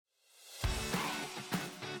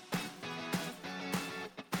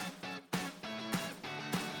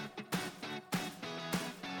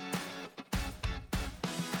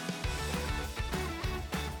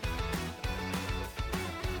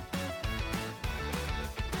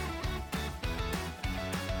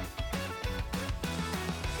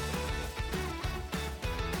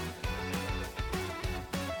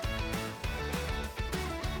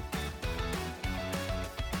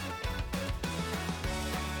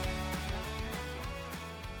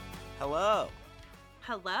Hello,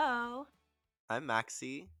 Hello. I'm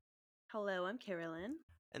Maxie, Hello, I'm Carolyn.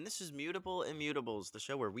 and this is Mutable Immutables, the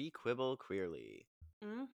show where we quibble queerly.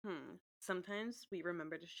 Sometimes we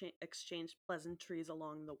remember to exchange pleasantries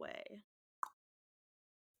along the way.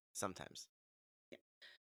 Sometimes. Yeah.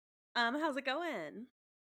 How's it going?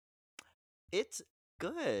 It's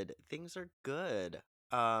good. Things are good.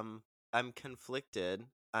 Um, I'm conflicted.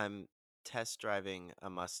 I'm test driving a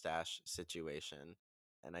mustache situation,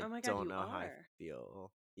 and I Oh my god, don't you know how I are.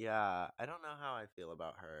 feel. Yeah, I don't know how I feel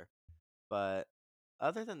about her. But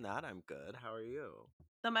other than that, I'm good. How are you?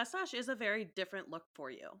 The mustache is a very different look for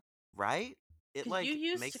you. Right? It Because you like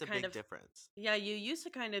used to makes a kind big of, difference. yeah, you used to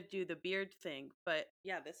kind of do the beard thing, but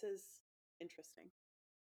yeah, this is interesting.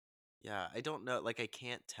 Yeah, I don't know. Like, I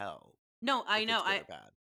can't tell No, I if know. it's good or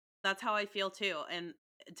bad. That's how I feel too. And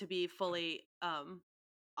to be fully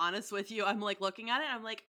honest with you, I'm like looking at it, I'm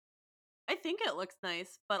like, I think it looks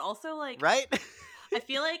nice, but also like Right? I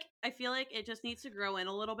feel like it just needs to grow in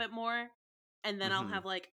a little bit more, and then I'll Mm-hmm. have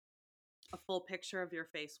like a full picture of your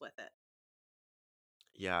face with it.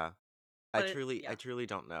 Yeah. I But it, truly I yeah, truly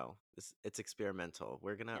don't know. It's experimental.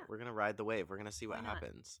 We're gonna yeah, we're gonna ride the wave. We're gonna see what why not?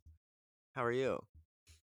 happens. How are you?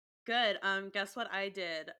 Good. Guess what I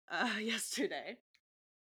did yesterday?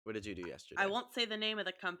 What did you do I yesterday? won't say the name of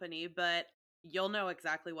the company, but you'll know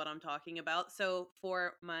exactly what I'm talking about. So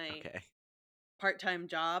for my Okay. part-time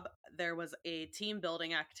job, there was a team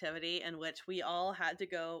building activity in which we all had to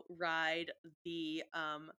go ride the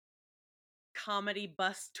comedy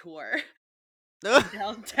bus tour in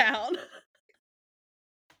downtown.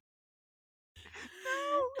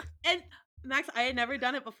 No. And Max, I had never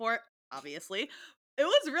done it before, obviously. It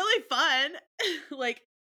was really fun. Like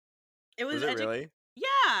it was Was it really?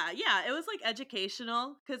 yeah, it was like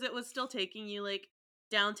educational because it was still taking you like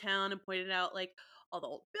downtown and pointed out like all the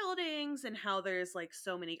old buildings and how there's like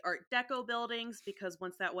so many art deco buildings because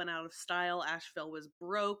once that went out of style, Asheville was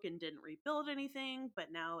broke and didn't rebuild anything,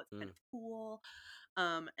 but now it's kind Mm. of cool.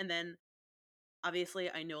 And then obviously,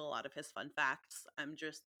 I know a lot of his fun facts. I'm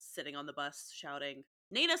just sitting on the bus shouting,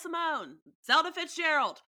 Nina Simone, Zelda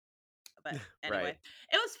Fitzgerald. But anyway, Right.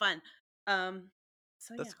 it was fun. Um,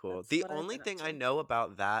 so yeah, That's cool. that's The what I've only been up thing I to. know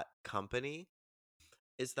about that company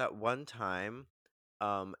is that one time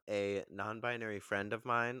a non-binary friend of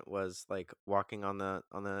mine was like walking on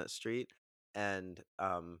the street, and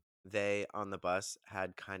they on the bus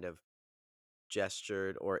had kind of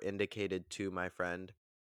gestured or indicated to my friend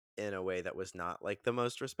in a way that was not like the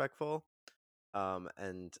most respectful.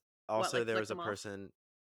 And What, also like there flick was a them off? person,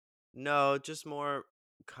 no, just more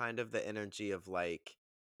kind of the energy of like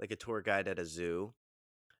a tour guide at a zoo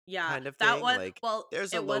Yeah, kind of that thing. was, Like, well,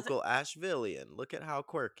 there's a it wasn't, local Ashevillean. Look at how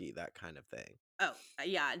quirky, that kind of thing. oh,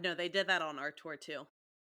 yeah, no, they did that on our tour too.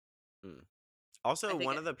 Mm. I Also, think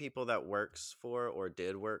one it, of the people that works for or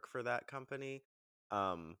did work for that company,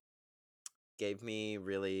 um, gave me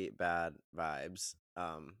really bad vibes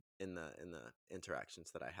in the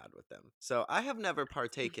interactions that I had with them. So I have never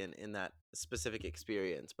partaken in that specific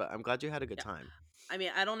experience, but I'm glad you had a good yeah. time. I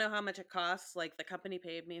mean, I don't know how much it costs. Like, the company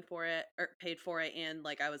paid me for it, or paid for it, and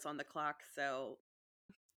like I was on the clock, so,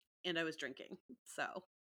 and I was drinking. So,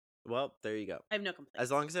 Well, there you go. I have no As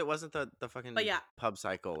complaints. long as it wasn't the But fucking yeah, pub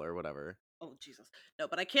cycle or whatever. oh Jesus. No,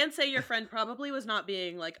 but I can say your friend probably was not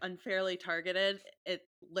being like unfairly targeted. It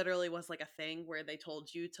literally was like a thing where they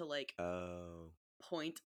told you to like Oh.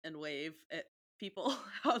 point and wave at people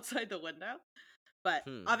outside the window. But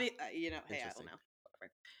Hmm. obviously, hey, I don't Interesting. know.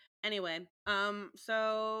 Whatever. Anyway,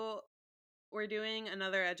 so we're doing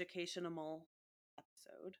another educational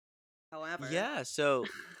episode. However, Yeah, so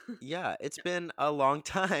yeah, it's yeah, been a long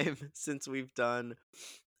time since we've done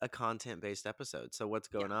a content-based episode. So what's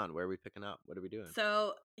yeah. going on? Where are we picking up? What are we doing?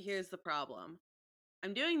 So here's the problem.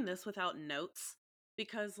 I'm doing this without notes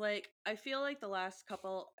because like I feel like the last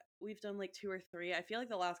couple we've done like two or three. I feel like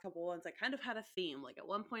the last couple ones I kind of had a theme. Like at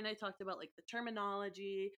one point I talked about like the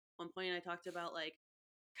terminology. One point I talked about like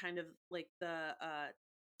kind of like the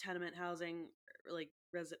tenement housing or like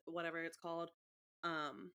whatever it's called.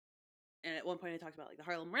 Um and at one point I talked about like the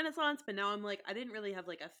Harlem Renaissance, but now I'm like I didn't really have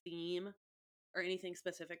like a theme or anything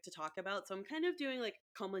specific to talk about. So I'm kind of doing like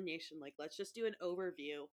culmination, like let's just do an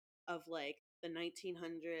overview of like the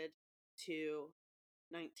 1900 to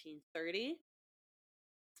 1930,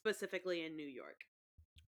 specifically in New York,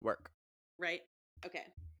 Work. right? Okay.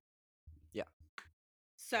 Yeah.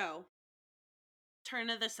 So, turn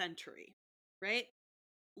of the century, right?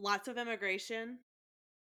 Lots of immigration,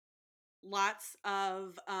 lots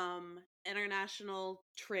of international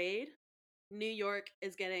trade. New York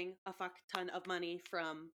is getting a fuck ton of money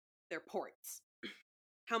from their ports.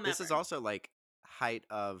 This is However, also like height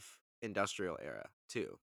of industrial era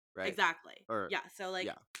too, right? Exactly. Or Yeah, so, like,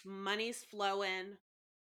 yeah. money's flowing,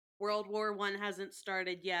 World War One hasn't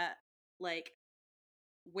started yet, like,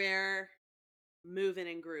 we're moving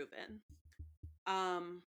and grooving.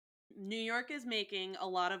 Um, New York is making a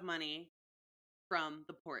lot of money from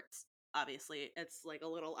the ports, obviously. It's like a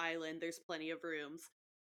little island, there's plenty of room.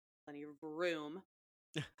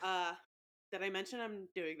 Uh, did I mention I'm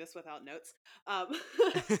doing this without notes? Um,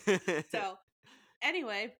 so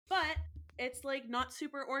anyway, but it's like not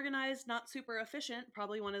super organized, not super efficient.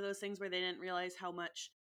 Probably one of those things where they didn't realize how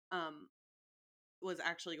much um was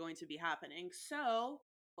actually going to be happening. So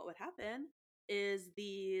what would happen is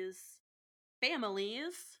these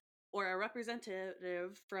families or a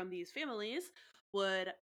representative from these families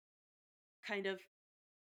would kind of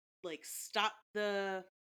like stop the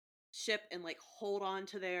ship and like hold on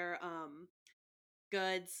to their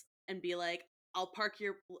goods and be like, I'll park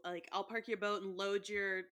your boat and load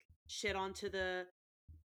your shit onto the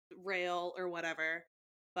rail or whatever,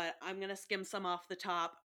 but I'm going to skim some off the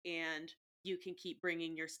top and you can keep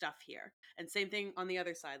bringing your stuff here. And same thing on the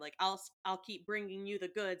other side. Like I'll keep bringing you the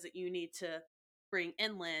goods that you need to bring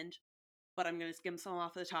inland, but I'm going to skim some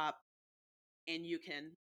off the top and you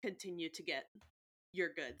can continue to get your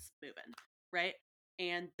goods moving, right?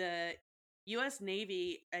 And the US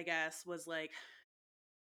Navy, I guess, was like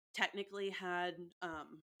technically had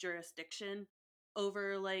jurisdiction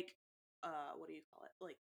over like what do you call it?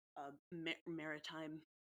 Like maritime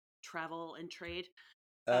travel and trade.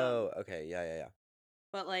 Um Oh, okay. Yeah, yeah, yeah.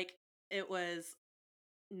 but like it was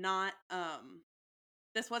not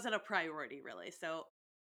this wasn't a priority really. So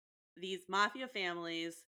these mafia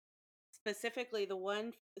families, specifically the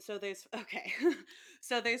one, so there's okay.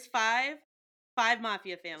 So there's five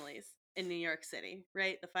mafia families in New York City,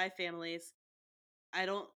 right? The five families. I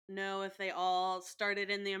don't know if they all started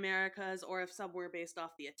in the Americas or if some were based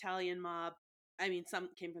off the Italian mob. I mean, some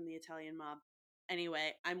came from the Italian mob.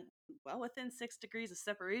 Anyway, I'm well within 6 degrees of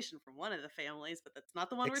separation from one of the families, but that's not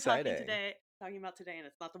the one we're Exciting. talking about today, and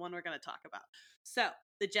it's not the one we're going to talk about. So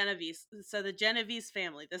the Genovese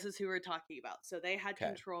family. This is who we're talking about. So they had Okay.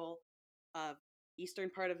 control of eastern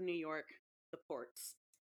part of New York, the ports.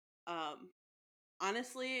 Um,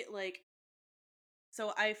 honestly, like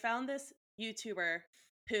so I found this YouTuber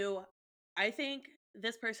who I think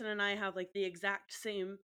this person and I have like the exact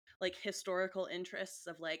same like historical interests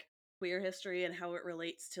of like queer history and how it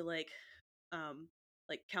relates to um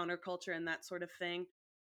like counterculture and that sort of thing.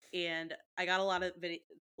 And I got a lot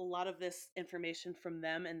of this information from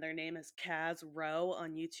them, and their name is Kaz Rowe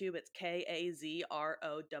on YouTube. It's Kazrowe.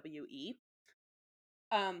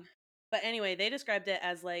 Um but anyway, they described it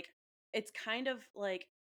as like it's kind of like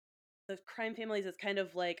the crime families is kind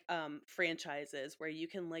of like franchises where you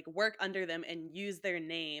can like work under them and use their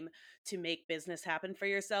name to make business happen for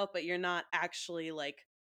yourself, but you're not actually like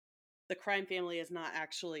the crime family is not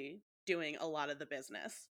actually doing a lot of the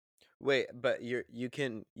business. Wait, but you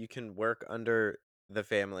can work under the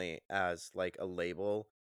family as like a label,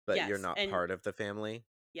 but you're Yes, not and part of the family?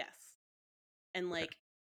 yes, and Okay.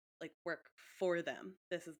 like work for them.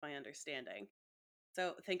 This is my understanding.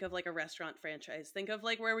 So think of like a restaurant franchise. Think of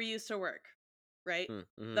like where we used to work, right? Hmm.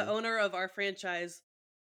 The Mhm. owner of our franchise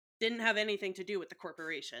didn't have anything to do with the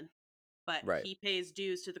corporation, but Right. he pays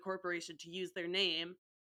dues to the corporation to use their name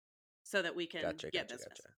so that we can Gotcha, get gotcha,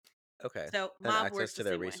 business. gotcha. Okay. So And mob access works the to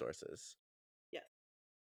their same way. resources. Yes.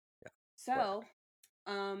 Yeah. So,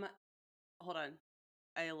 Work. um, hold on.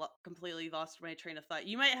 Completely lost my train of thought.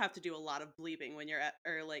 You might have to do a lot of bleeping when you're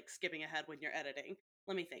or like skipping ahead when you're editing.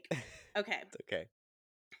 Let me think. Okay. It's okay.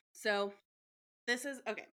 So this is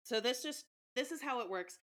okay. So this is how it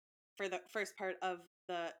works for the first part of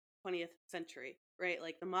the 20th century, right?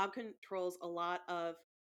 Like the mob controls a lot of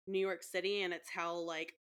New York City, and it's how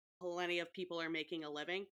like plenty of people are making a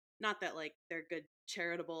living. Not that like they're good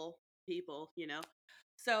charitable people, you know.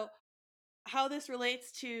 So how this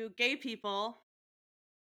relates to gay people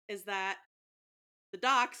is that the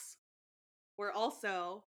docks were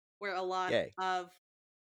also where a lot Yay. of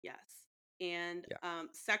yes, and Yeah.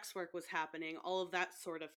 sex work was happening, all of that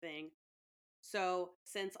sort of thing. So,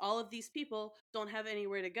 since all of these people don't have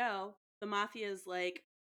anywhere to go, the mafia is like,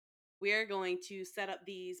 we're going to set up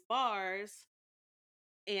these bars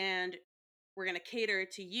and we're going to cater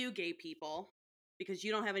to you gay people because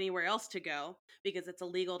you don't have anywhere else to go because it's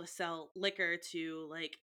illegal to sell liquor to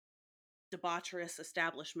like debaucherous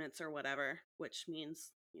establishments or whatever, which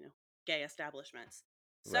means, gay establishments.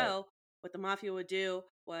 Right. So, what the mafia would do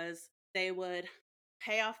was they would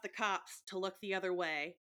pay off the cops to look the other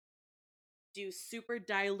way, do super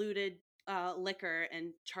diluted liquor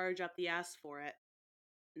and charge up the ass for it.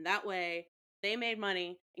 And that way, They made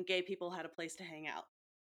money and gay people had a place to hang out,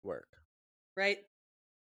 Work. right?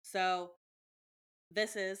 So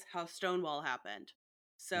this is how Stonewall happened.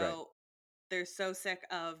 Right. So they're so sick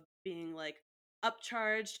of being like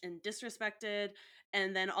upcharged and disrespected,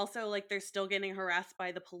 and then also like they're still getting harassed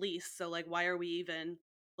by the police. So like why are we even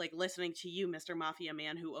like listening to you, Mr. Mafia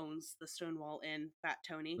Man who owns the Stonewall Inn, Fat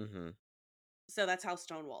Tony? Mhm. So that's how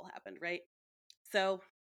Stonewall happened, right? So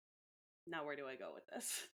now where do I go with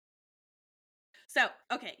this? So,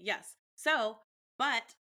 okay, yes. So, but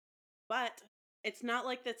but it's not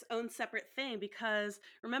like its own separate thing because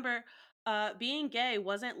remember, being gay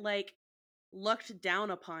wasn't like looked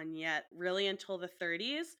down upon yet really until the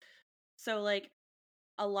 30s. So like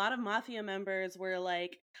a lot of mafia members were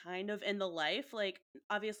like kind of in the life, like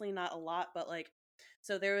obviously not a lot, but like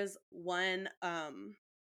so there was one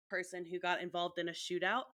person who got involved in a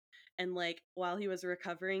shootout, and like while he was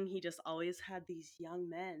recovering he just always had these young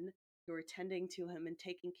men who were tending to him and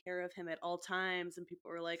taking care of him at all times, and people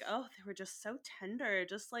were like, oh, they were just so tender,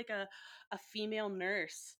 just like a female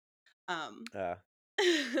nurse. um Uh,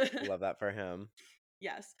 love that for him.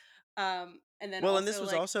 yes. And then Well, and this also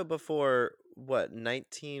was like also before what,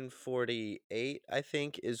 1948, I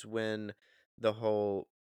think, is when the whole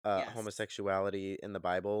yes. homosexuality in the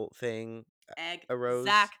Bible thing arose.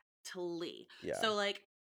 Exactly. Yeah, So like,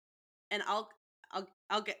 and I'll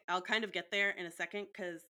kind of get there in a second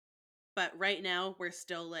cuz but right now we're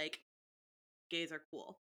still like gays are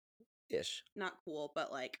cool. ish. Not cool,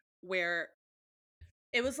 but like where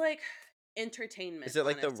it was like Is entertainment, it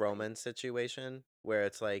like the honestly. Roman situation where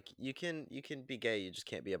it's like you can be gay, you just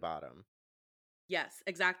can't be a bottom? Yes,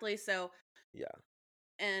 exactly. So Yeah,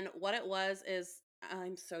 and what it was is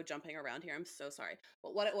I'm so jumping around here. I'm so sorry.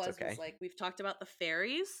 But what it it's was okay. like we've talked about the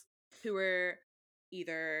fairies who were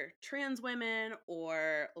either trans women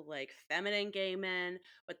or like feminine gay men,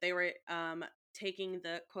 but they were taking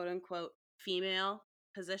the quote unquote female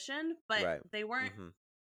position, but Right. they weren't Mhm.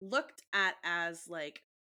 looked at as like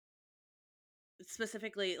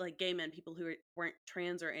specifically like gay men, people who weren't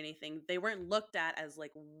trans or anything. They weren't looked at as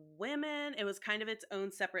like women. It was kind of its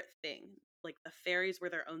own separate thing. Like the fairies were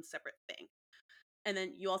their own separate thing. And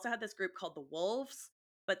then you also had this group called the Wolves,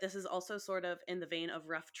 but this is also sort of in the vein of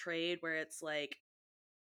rough trade, where it's like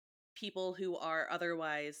people who are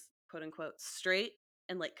otherwise quote unquote straight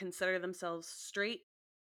and like consider themselves straight,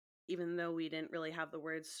 even though we didn't really have the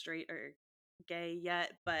words straight or gay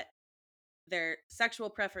yet, but their sexual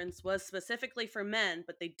preference was specifically for men,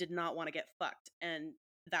 but they did not want to get fucked. And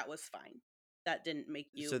that was fine. That didn't make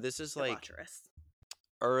So you this is like debaucherous.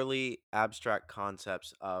 early abstract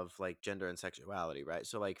concepts of like gender and sexuality, right?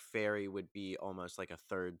 So like fairy would be almost like a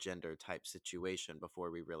third gender type situation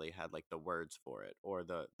before we really had like the words for it, or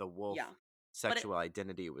the wolf Yeah. But it, sexual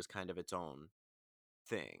identity was kind of its own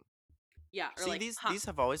thing. yeah, or See, like these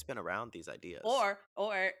have always been around, these ideas. or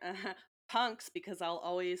punks, because I'll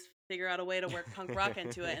always figure out a way to work punk rock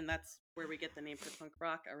into it, and that's where we get the name for punk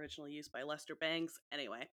rock, originally used by Lester Bangs.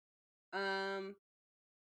 Anyway, um,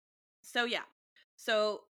 so yeah,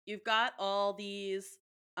 so you've got all these,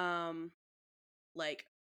 um, like,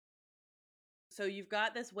 so you've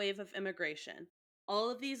got this wave of immigration. All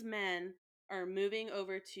of these men are moving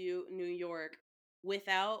over to New York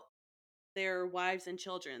without their wives and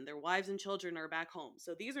children. Their wives and children are back home.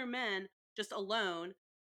 So these are men just alone.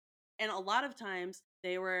 And a lot of times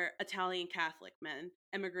they were Italian Catholic men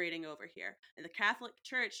emigrating over here. And the Catholic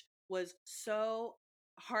Church was so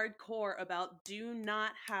hardcore about do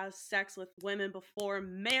not have sex with women before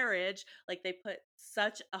marriage. Like they put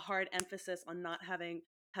such a hard emphasis on not having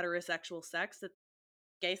heterosexual sex that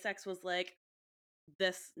gay sex was like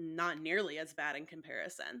this not nearly as bad in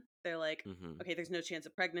comparison. They're like, Hmm. okay, there's no chance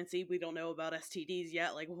of pregnancy. We don't know about STDs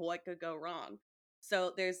yet. Like, what could go wrong?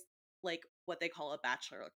 So there's like what they call a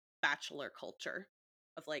bachelor culture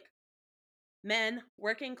of like men,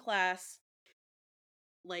 working class,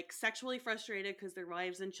 like sexually frustrated because their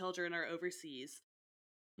wives and children are overseas,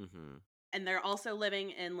 Hmm. and they're also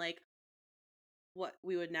living in like what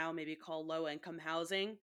we would now maybe call low income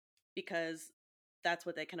housing because that's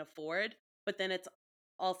what they can afford. But then it's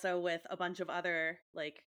also with a bunch of other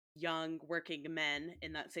like young working men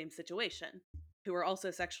in that same situation who are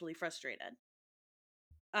also sexually frustrated.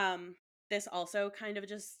 Um this also kind of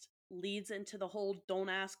just leads into the whole don't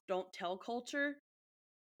ask, don't tell culture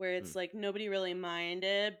where it's like nobody really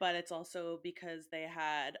minded, but it's also because they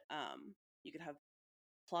had you could have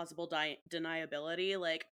plausible deniability,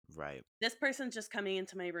 like Right. this person's just coming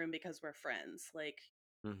into my room because we're friends, like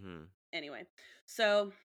Hmm. anyway.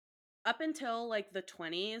 So up until like the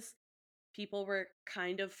 20s, people were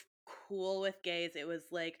kind of cool with gays. It was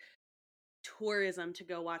like tourism to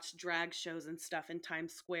go watch drag shows and stuff in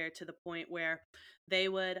Times Square, to the point where they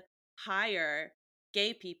would hire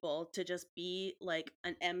gay people to just be like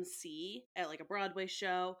an MC at like a Broadway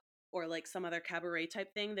show or like some other cabaret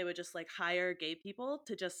type thing. They would just like hire gay people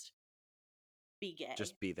to just be gay,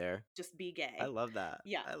 Just be there. just be I gay. love that.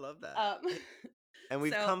 Yeah. I love that. Um, And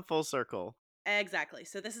we've so come full circle. exactly.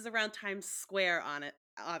 So this is around Times Square on it,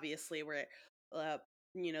 obviously, where uh,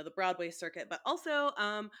 the Broadway circuit, but also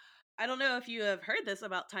I don't know if you have heard this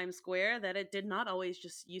about Times Square, that it did not always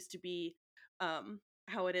just used to be um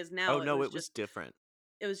how it is Oh, now. It no, was it was just different.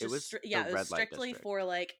 It was the yeah, it was red light strictly district. for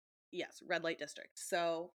like, yes, red light district.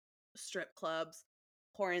 So strip clubs,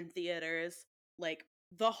 porn theaters, like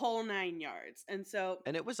the whole 9 yards. And so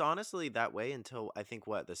And it was honestly that way until I think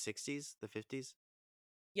what, the 60s, the 50s?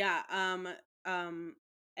 yeah,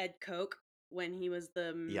 Ed Koch, when he was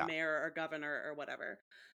the Yeah. mayor or governor or whatever,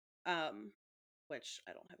 um, which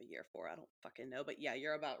I don't have a year for, I don't fucking know, but yeah,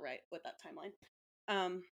 you're about right with that timeline.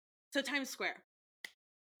 Um, so Times Square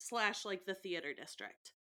slash like the theater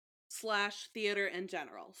district slash theater in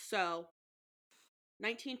general. So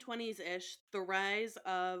 1920s ish, the rise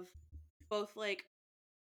of both like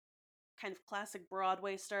kind of classic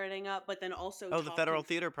Broadway starting up, but then also Oh, the talk Federal and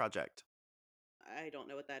Theater Project. I don't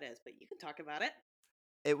know what that is, but you can talk about it.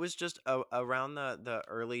 It was just around the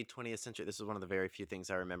early 20th century. This is one of the very few things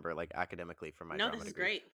I remember, like, academically from my No, this drama is degree.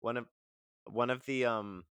 great. One of the,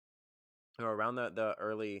 or around the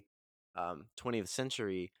early, 20th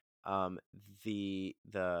century, um, the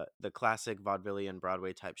classic vaudevillian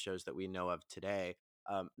Broadway type shows that we know of today,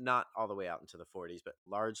 not all the way out into the 40s, but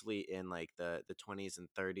largely in, like, the 20s and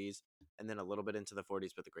 30s, and then a little bit into the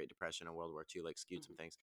 40s, but the Great Depression and World War II, like, skewed some Mhm.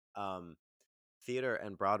 things. Um Theater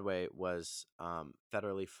and Broadway was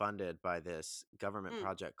federally funded by this government Mm,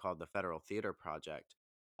 project called the Federal Theater Project,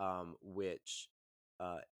 which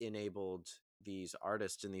enabled these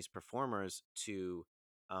artists and these performers to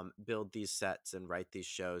build these sets and write these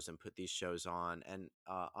shows and put these shows on, and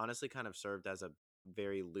honestly kind of served as a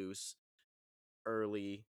very loose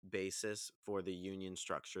early basis for the union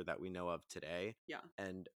structure that we know of today. yeah.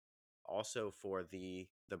 And also for the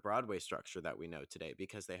Broadway structure that we know today,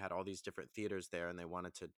 because they had all these different theaters there and they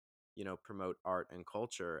wanted to, promote art and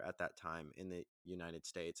culture at that time in the United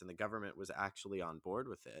States, and the government was actually on board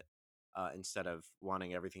with it, instead of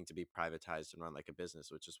wanting everything to be privatized and run like a business,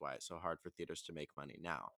 which is why it's so hard for theaters to make money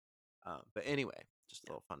now. But anyway, just a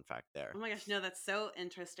Yeah. little fun fact there. Oh my gosh, no, that's so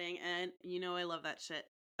interesting. And I love that shit.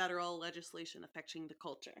 Federal legislation affecting the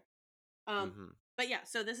culture. Um, Hmm. but yeah,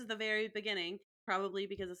 so this is the very beginning, probably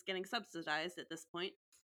because it's getting subsidized at this point.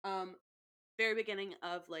 Um, very beginning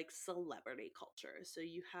of like celebrity culture. So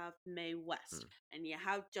you have Mae West and you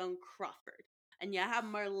have Joan Crawford and you have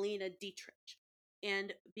Marlena Dietrich.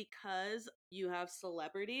 And because you have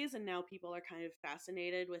celebrities and now people are kind of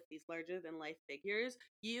fascinated with these larger than life figures,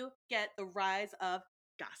 you get the rise of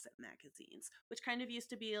gossip magazines, which kind of used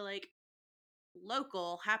to be like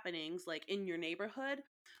local happenings like in your neighborhood.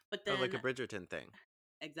 But Oh, like a then Bridgerton thing.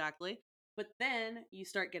 exactly. But then you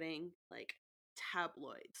start getting like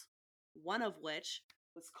tabloids, one of which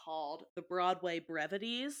was called the Broadway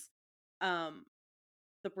Brevities. Um,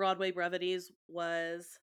 the Broadway Brevities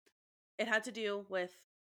was, it had to do with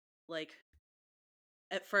like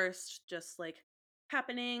at first just like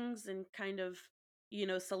happenings and kind of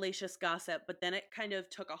salacious gossip, but then it kind of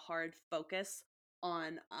took a hard focus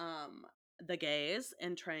on the gays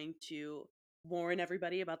and trying to warn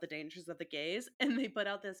everybody about the dangers of the gays. And they put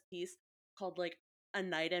out this piece called like A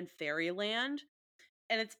Night in Fairyland,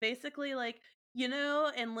 and it's basically like, in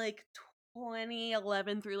like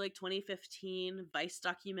 2011 through like 2015, Vice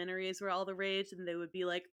documentaries were all the rage, and they would be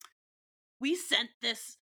like, we sent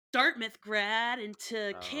this Dartmouth grad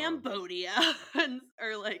into Oh, Cambodia and,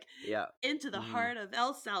 or like yeah. into the Hmm. heart of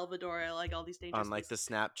El Salvador, like all these dangerous On like the places.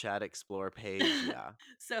 Snapchat Explore page, yeah.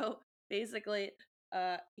 So basically,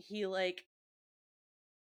 he like,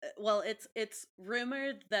 well, it's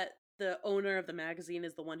rumored that the owner of the magazine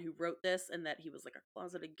is the one who wrote this and that he was like a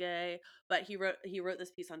closeted gay, but he wrote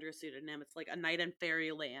this piece under a pseudonym. It's like A Night in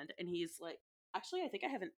Fairyland, and he's like, actually, I think I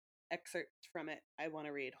have an excerpt from it I want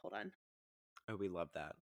to read. Hold on. Oh, we love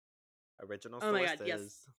that. Original Oh my god, yes.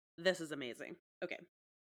 sources. This is amazing. Okay.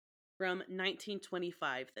 From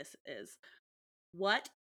 1925, this is. What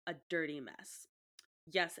a dirty mess.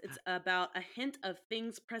 Yes, it's about a hint of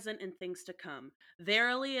things present and things to come.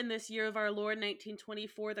 Verily, in this year of our Lord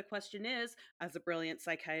 1924, the question is, as a brilliant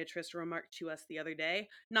psychiatrist remarked to us the other day,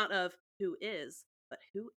 not of who is, but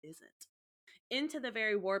who isn't. into the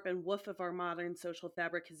very warp and woof of our modern social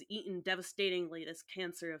fabric has eaten devastatingly this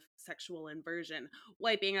cancer of sexual inversion,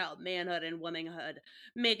 wiping out manhood and womanhood,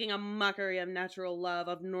 making a mockery of natural love,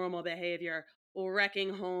 of normal behavior,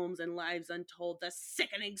 wrecking homes and lives untold. The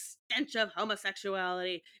sickening stench of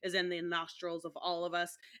homosexuality is in the nostrils of all of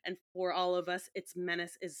us, and for all of us, its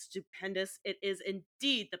menace is stupendous. It is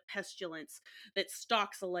indeed the pestilence that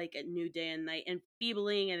stalks alike at new day and night,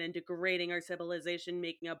 enfeebling and degrading our civilization,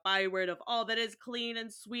 making a byword of all that is clean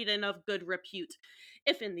and sweet and of good repute.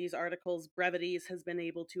 If in these articles brevities has been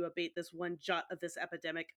able to abate this one jot of this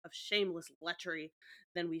epidemic of shameless lechery,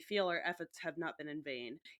 then we feel our efforts have not been in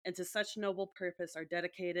vain, and to such noble purpose are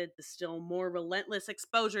dedicated the still more relentless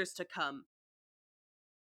exposures to come.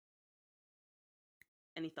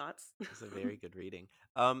 Any thoughts? It's a very good reading.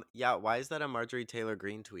 Yeah, why is that a Marjorie Taylor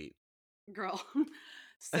Greene tweet? Girl.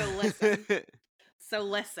 so listen. So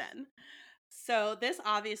listen. So this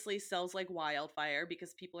obviously sells like wildfire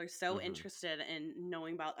because people are so Mhm. interested in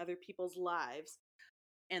knowing about other people's lives,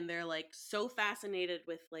 and they're like so fascinated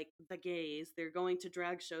with like the gays. They're going to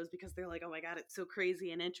drag shows because they're like, "Oh my god, it's so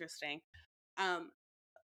crazy and interesting." Um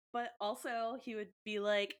but also he would be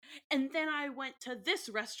like, "And then I went to this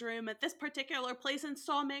restroom at this particular place and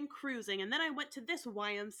saw men cruising, and then I went to this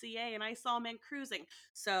YMCA and I saw men cruising."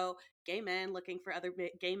 So, gay men looking for other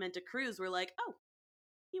gay men to cruise were like, "Oh,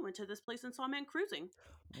 he went to this place and saw men cruising.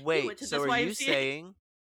 He went Wait, to so this are you YMCA."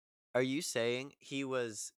 saying he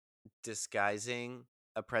was disguising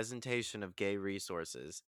a presentation of gay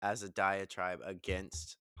resources as a diatribe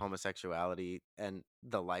against homosexuality and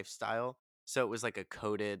the lifestyle? So it was like a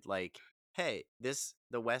coded like, "Hey, this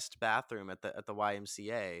the West bathroom at the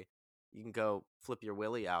YMCA, you can go flip your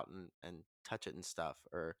willy out and touch it and stuff,"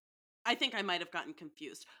 or I think I might have gotten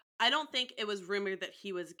confused. I don't think it was rumored that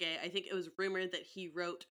he was gay. I think it was rumored that he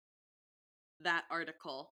wrote that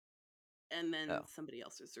article and then oh. somebody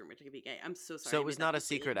else was rumored to be gay. I'm so sorry. So I it was made that not a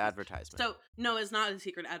completely secret confused. advertisement. So, no, it's not a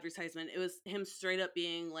secret advertisement. It was him straight up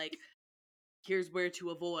being like, "Here's where to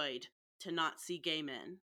avoid to not see gay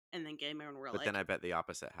men." And then gay men were But then like, I bet the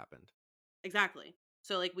opposite happened. "Exactly."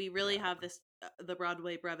 So, like, we really have Yeah. this, the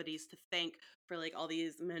Broadway brevities to thank for like all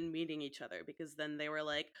these men meeting each other because then they were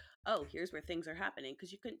like, "Oh, here's where things are happening."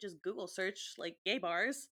 Because you couldn't just Google search like gay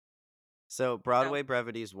bars. So So, Broadway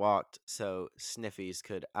brevities walked so sniffies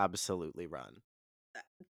could absolutely run. uh,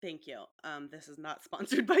 thank you. This is not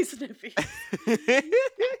sponsored by Sniffies. Yet.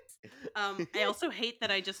 I also hate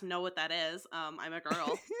that I just know what that is. I'm a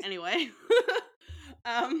girl. Anyway.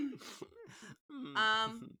 um,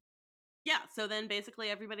 um, yeah, so then basically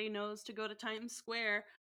everybody knows to go to Times Square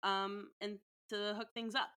and to hook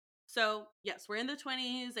things up. So, yes, we're in the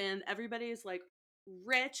 20s and everybody's like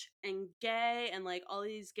rich and gay and like all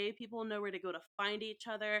these gay people know where to go to find each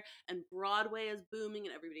other and Broadway is booming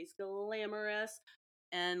and everybody's glamorous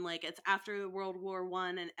and like it's after World War I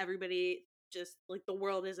and everybody just like the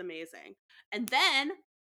world is amazing. And then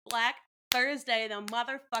Black Thursday the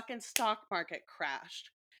motherfucking stock market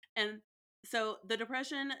crashed. And so the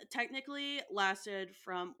depression technically lasted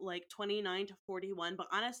from like 29 to 41, but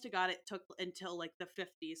honest to God, it took until like the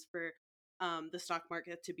 50s for the stock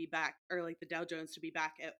market to be back, or like the Dow Jones to be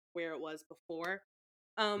back at where it was before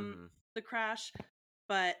um, hmm the crash.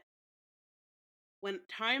 But when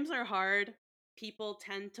times are hard, people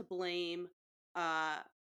tend to blame uh,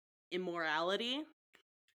 immorality.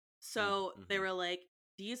 So they Mm-hmm. were like,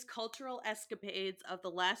 these cultural escapades of the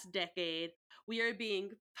last decade, we are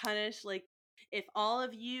being punished. Like, if all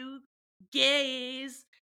of you gays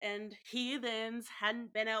and heathens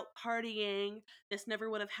hadn't been out partying, this never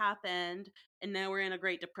would have happened. And now we're in a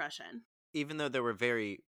Great Depression. Even though there were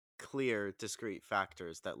very clear, discrete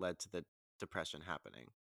factors that led to the depression happening.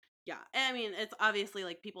 Yeah. I mean, it's obviously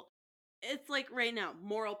like people, it's like right now,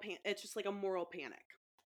 it's just like a moral panic.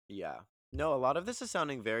 Yeah. No, a lot of this is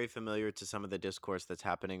sounding very familiar to some of the discourse that's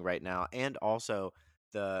happening right now, and also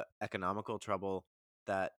the economical trouble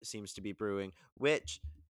that seems to be brewing, which,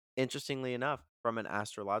 interestingly enough, from an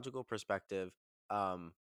astrological perspective,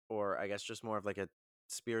 um, or I guess just more of like a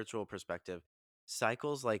spiritual perspective,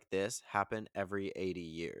 cycles like this happen every 80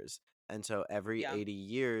 years. And so every Yeah. 80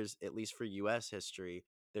 years, at least for US history,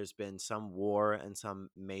 there's been some war and some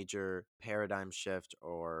major paradigm shift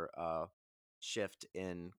or shift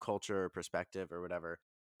in culture or perspective or whatever.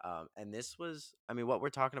 And this was, I mean, what we're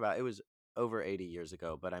talking about, it was over 80 years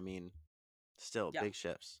ago, but I mean, still Yeah. big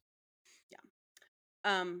shifts. Yeah.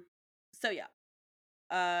 Um, so yeah.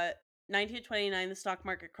 Uh, 1929, the stock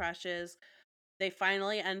market crashes. They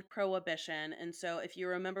finally end prohibition. And so, if you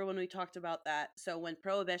remember when we talked about that, so when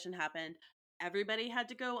prohibition happened, everybody had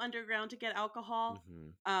to go underground to get alcohol. hmm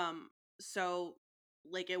Um, so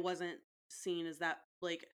like it wasn't scene is that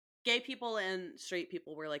like gay people and straight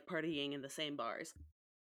people were like partying in the same bars.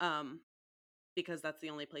 Um because that's the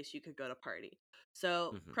only place you could go to party.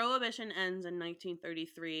 So Mhm. prohibition ends in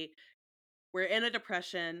 1933. We're in a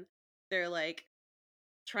depression. They're like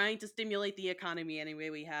trying to stimulate the economy any way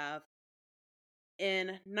we have.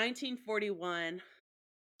 In 1941,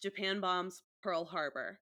 Japan bombs Pearl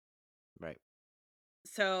Harbor. Right.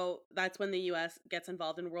 So that's when the US gets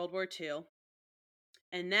involved in World War II.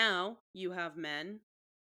 And now you have men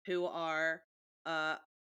who are uh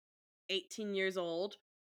 18 years old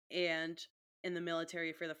and in the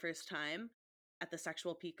military for the first time at the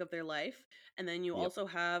sexual peak of their life. And then you Yep. also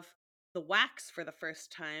have the wax for the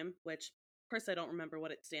first time, which of course I don't remember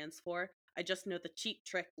what it stands for. I just know the Cheap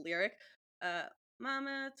Trick lyric. Uh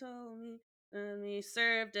Mama told me me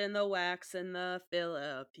served in the wax in the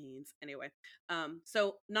Philippines. Anyway,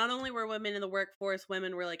 so not only were women in the workforce,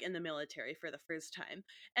 women were like in the military for the first time.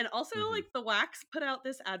 And also Mhm. like the wax put out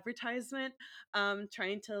this advertisement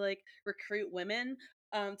trying to like recruit women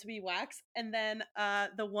to be wax. And then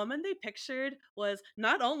the woman they pictured was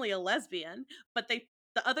not only a lesbian, but the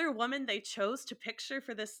other woman they chose to picture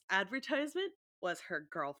for this advertisement was her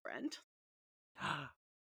girlfriend.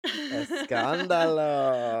 Escándalo!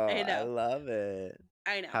 I I know. love it.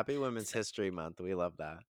 I know. Happy Women's So, History Month. We love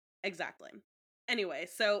that. exactly. Anyway,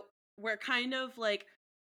 so we're kind of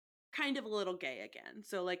a little gay again.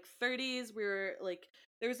 So like 30s, we were like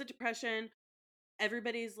there's a depression.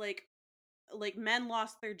 Everybody's like men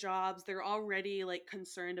lost their jobs. They're already like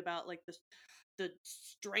concerned about like the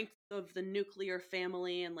strength of the nuclear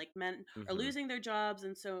family, and like men are Mhm. losing their jobs,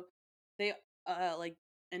 and so they like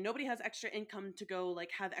and nobody has extra income to go like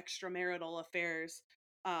have extramarital affairs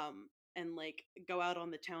and like go out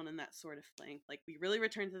on the town and that sort of thing. Like we really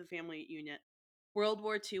return to the family unit. World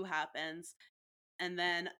War II happens, and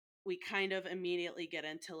then we kind of immediately get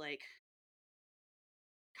into like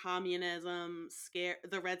communism scare,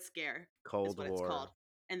 the red scare is Cold what it's called, War.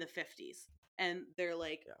 in the 50s. And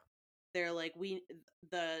Yeah. they're like we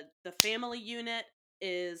the family unit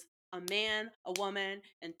is a man, a woman,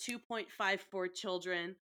 and 2.54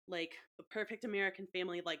 children, like the perfect American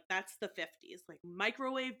family. Like that's the 50s, like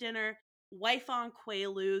microwave dinner, wife on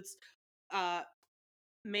quaaludes, uh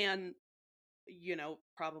man,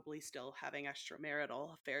 probably still having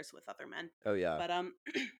extramarital affairs with other men. Oh, yeah. But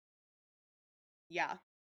yeah.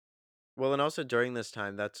 Well, and also during this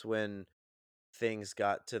time, that's when things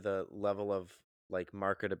got to the level of, like,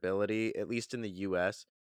 marketability, at least in the US,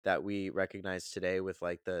 that we recognize today with,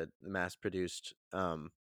 like, the mass-produced,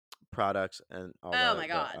 products and all Oh the my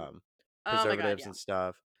god. Oh my god, preservatives yeah. and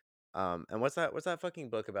stuff. And what's that fucking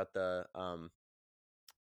book about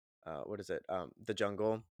what is it? The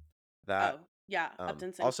jungle? That, Oh, yeah,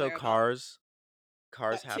 Upton also Sinclair about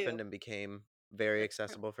cars that too. happened and became very That's true.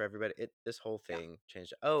 accessible for everybody. This whole Yeah. thing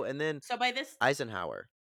changed. Oh, and then So by this Eisenhower.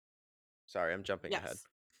 Sorry, I'm jumping ahead. yes.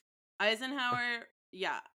 Eisenhower,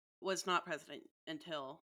 yeah, was not president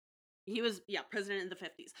until he was, yeah, president in the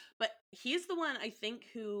 50s. But he's the one I think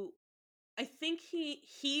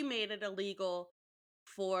he made it illegal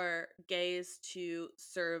for gays to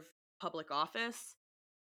serve public office.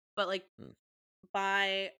 But like Mm,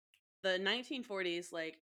 by the 1940s,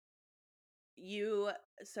 like you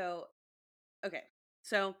so okay.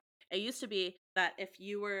 So it used to be that if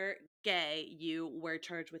you were gay, you were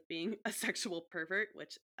charged with being a sexual pervert,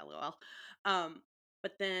 which lol.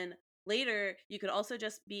 But then later you could also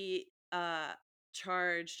just be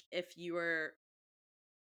charged if you were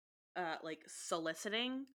like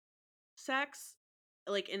soliciting sex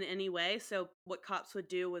like in any way. So what cops would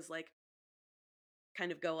do was like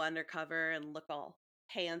kind of go undercover and look all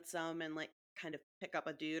handsome and like kind of pick up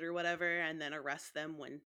a dude or whatever and then arrest them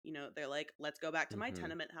when they're like, let's go back to my mhm.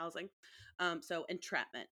 tenement housing. So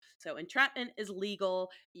entrapment, is legal.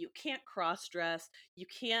 You can't cross dress, you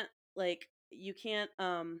can't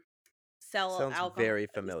sell Sounds alcohol. very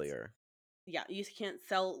familiar. Yeah, you can't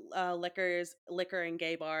sell liquor in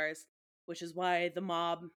gay bars, which is why the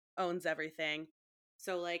mob owns everything.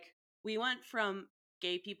 So like we went from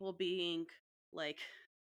gay people being like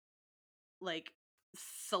like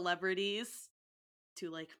celebrities to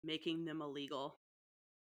like making them illegal.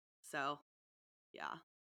 So, yeah.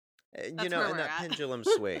 That's where And we're that at. pendulum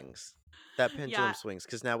swings. That pendulum Yeah, swings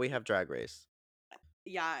because now we have Drag Race.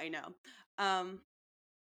 yeah, I know. Um,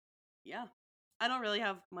 yeah. I don't really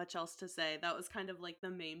have much else to say. That was kind of like the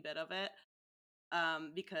main bit of it.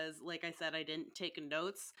 Because like I said, I didn't take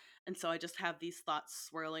notes, and so I just have these thoughts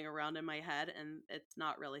swirling around in my head, and it's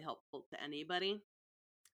not really helpful to anybody.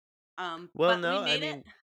 Well, But we no, I made it. mean,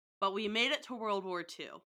 But we made it to World War II,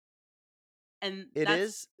 and it that's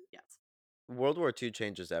is yes. World War II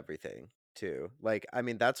changes everything. too. Like, I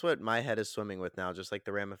mean, that's what my head is swimming with now, just like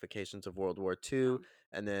the ramifications of World War Yeah. II,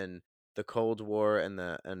 and then the Cold War and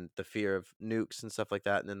the fear of nukes and stuff like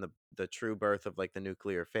that, and then the true birth of like the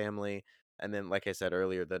nuclear family, and then like I said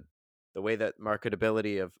earlier, the way that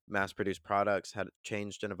marketability of mass produced products had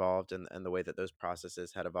changed and evolved, and the way that those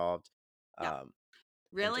processes had evolved, Yeah. um, and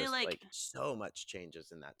Really, just like, like so much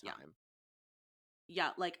changes in that yeah. time.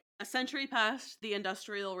 Yeah, like a century past the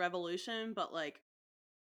Industrial Revolution, but like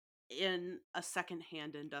in a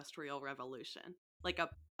secondhand industrial revolution, like a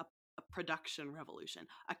production revolution,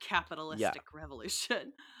 a Yeah. capitalistic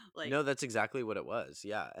revolution. like No, that's exactly what it was.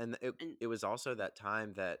 Yeah. And and it was also that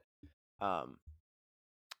time that um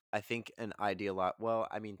I think an well,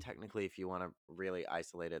 I mean, technically, if you want to really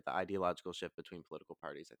isolate it, the ideological shift between political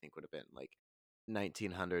parties, I think, would have been like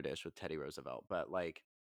 1900-ish with Teddy Roosevelt. But like,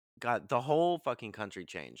 God, the whole fucking country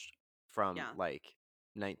changed from yeah, like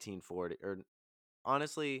 1940, or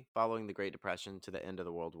honestly, following the Great Depression to the end of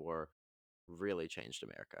the World War, really changed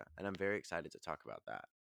America. And I'm very excited to talk about that.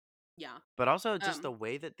 yeah. But also just the Um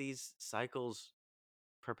way that these cycles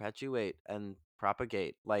perpetuate and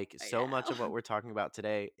propagate. Like so much yeah. of what we're talking about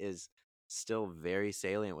today is still very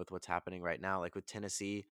salient with what's happening right now, like with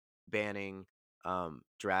Tennessee banning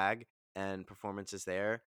drag and performances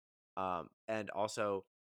there. And also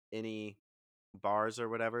any bars or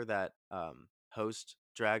whatever that host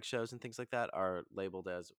drag shows and things like that are labeled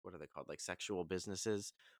as, what are they called? Like sexual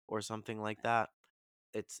businesses or something like that.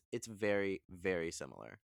 It's very, very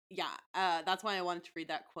similar. Yeah, that's why I wanted to read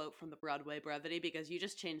that quote from the Broadway Brevity, because you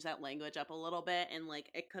just changed that language up a little bit and like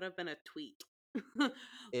it could have been a tweet.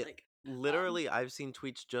 It like literally, I've seen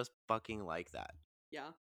tweets just fucking like that. yeah.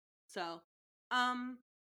 So, um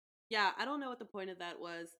yeah, I don't know what the point of that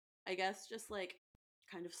was. I guess just like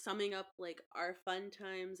kind of summing up like our fun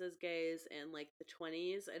times as gays in like the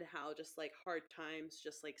 20s and how just like hard times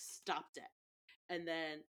just like stopped it. And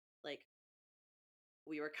then like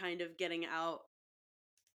we were kind of getting out,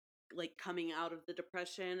 like coming out of the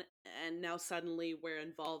depression, and now suddenly we're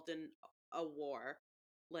involved in a war.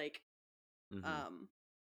 Like Hmm. um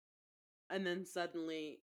and then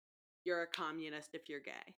suddenly you're a communist if you're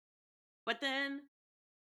gay. But then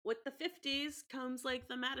with the 50s comes like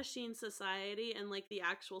the Mattachine Society and like the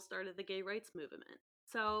actual start of the gay rights movement.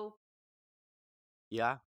 So,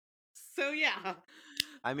 Yeah. yeah.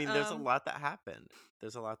 I mean, there's a Um lot that happened.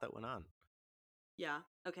 There's a lot that went on. yeah,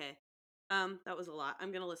 okay. That was a lot.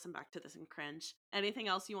 I'm going to listen back to this and cringe. Anything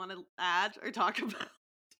else you want to add or talk about?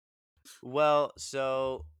 Well,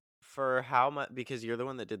 so for how much, because you're the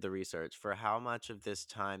one that did the research, for how much of this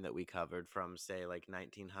time that we covered from, say, like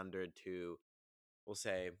 1900 to, we'll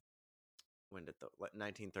say, when did like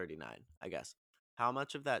 1939, I guess. How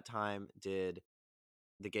much of that time did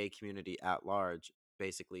the gay community at large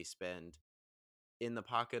basically spend in the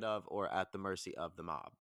pocket of or at the mercy of the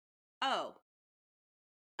mob? Oh,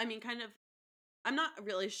 I mean kind of, I'm not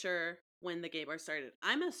really sure when the gay bar started.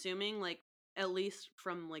 I'm assuming like at least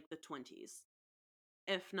from like the 20s,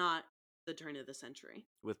 if not the turn of the century.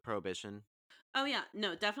 With prohibition? Oh yeah,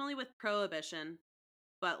 no, definitely with prohibition,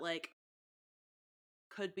 but like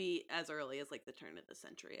could be as early as like the turn of the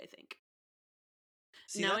century, I think.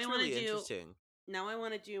 See, Now I that's want to really do interesting. now I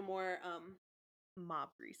want to do more mob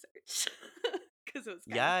research cuz it was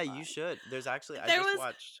kind of Yeah, you fun. should. There's actually, I There just was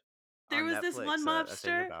watched there on was this one Netflix a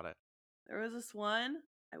thing mobster. about it. There was this one.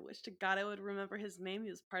 I wish to God I would remember his name. He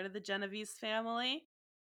was part of the Genovese family.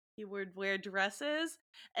 He would wear dresses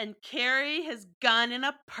and carry his gun in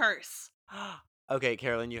a purse. Okay,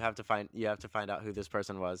 Carolyn, you have to find out who this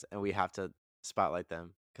person was, and we have to spotlight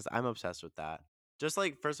them because I'm obsessed with that. Just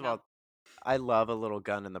like, first of Yeah. all, I love a little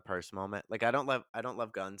gun in the purse moment. Like I don't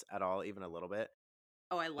love guns at all, even a little bit.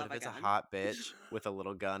 Oh, I But love if a it's a gun. hot bitch with a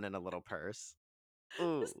little gun and a little purse, Just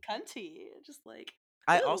ooh. cunty. Just like,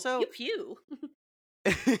 I ooh, pew also pew.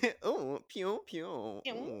 ooh, pew pew.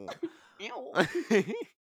 Ew. Ooh. Ew.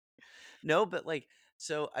 No, but like,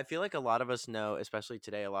 so I feel like a lot of us know, especially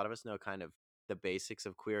today, a lot of us know kind of the basics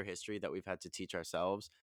of queer history that we've had to teach ourselves.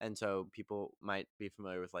 And so people might be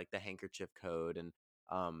familiar with like the handkerchief code and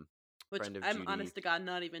Which friend of I'm Judy. honest to God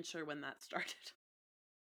not even sure when that started.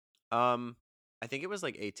 Um I think it was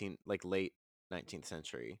like 18, like late 19th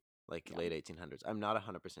century, like Yeah. late 1800s. I'm not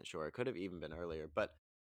 100% sure. It could have even been earlier, but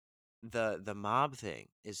the mob thing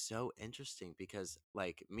is so interesting because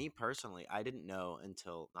like me personally, I didn't know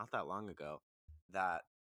until not that long ago that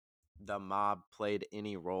the mob played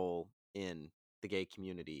any role in the gay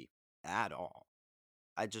community at all.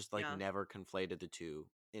 I just like Yeah. never conflated the two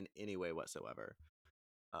in any way whatsoever.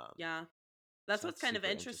 Um, Yeah. That's so what's that's kind of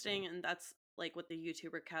super interesting, interesting. and that's like what the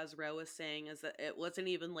YouTuber Kaz Rowe was saying is that it wasn't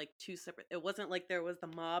even like two separate. It wasn't like there was the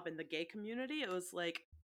mob and the gay community. It was like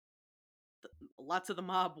lots of the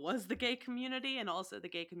mob was the gay community, and also the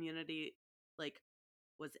gay community like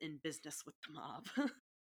was in business with the mob.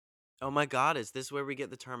 Oh my god, is this where we get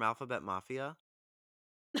the term alphabet mafia?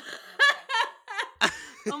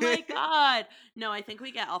 Oh my god. No, I think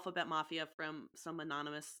we get Alphabet Mafia from some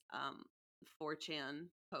anonymous 4chan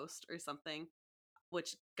post or something,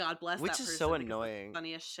 which God bless Which that is so person because that's annoying.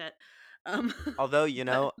 funny as shit. Um Although, but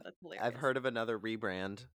that's I've hilarious. heard of another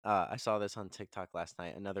rebrand. I saw this on TikTok last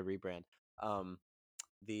night, another rebrand. Um,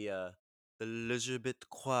 the Elizabeth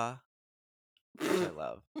Croix, which I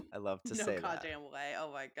love. I love to No say that. goddamn way.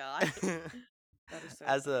 Oh my god. That is so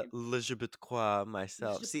As a funny. Elizabeth Croix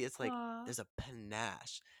myself. Je See, it's like crois. there's a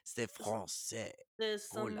panache. C'est There's français. there's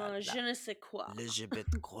Oh some la la. je ne sais quoi. Elizabeth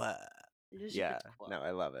Croix. Je Yeah, crois. no,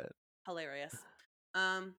 I love it. Hilarious.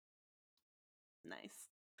 Um nice.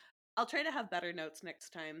 I'll try to have better notes next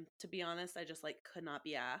time. To be honest, I just like could not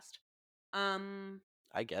be asked. Um,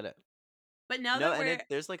 I get it. but now No, that and we're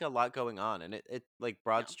there's like a lot going on, and it like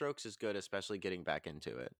broad yeah, strokes is good, especially getting back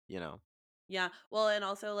into it. yeah. Well, and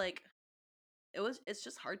also like it's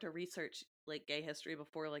just hard to research like gay history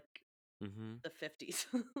before like Hmm. the 50s.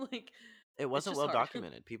 Like It it's wasn't just well hard.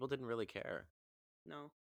 documented. People didn't really care.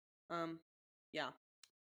 No. Um, yeah,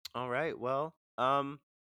 All right, well,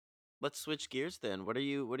 let's switch gears then. What are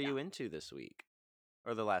you yeah. into this week?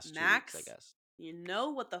 Or the last 2 weeks, I Max, guess. you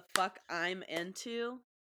know what the fuck I'm into?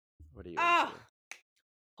 What are you Ah, into?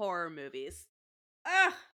 horror movies.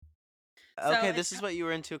 Ah. So Okay, it's this is what you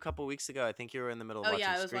were into a couple weeks ago. I think you were in the middle of oh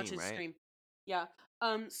yeah, watching I was Scream, watching right? Scream. Yeah.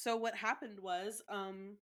 So what happened was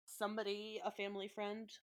somebody, a family friend,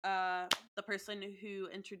 the person who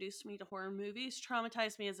introduced me to horror movies,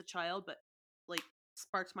 traumatized me as a child, but like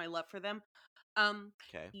sparked my love for them. Um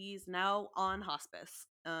Okay. he's now on hospice.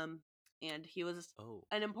 And he was Oh,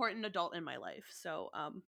 an important adult in my life. So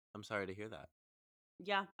I'm sorry to hear that.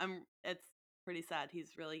 yeah, it's pretty sad.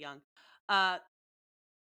 He's really young. Uh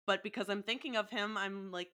but because I'm thinking of him,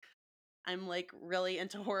 I'm like really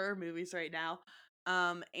into horror movies right now.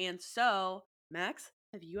 And so, Max,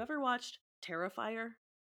 have you ever watched Terrifier?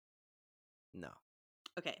 No.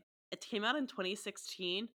 Okay. It came out in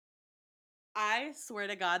 2016. I swear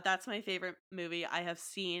to God, that's my favorite movie I have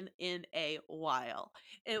seen in a while.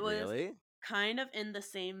 It was Really? kind of in the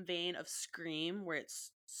same vein of Scream, where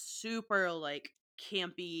it's super like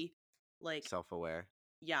campy, like, Self-aware.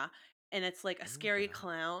 yeah. And it's like a Let me look scary it up.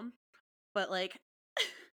 clown, but like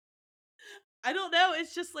I don't know,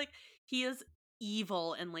 it's just, like, he is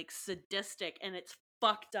evil and, like, sadistic, and it's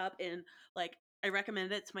fucked up, and, like, I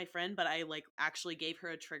recommended it to my friend, but I, like, actually gave her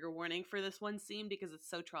a trigger warning for this one scene because it's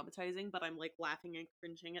so traumatizing, but I'm, like, laughing and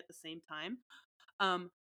cringing at the same time.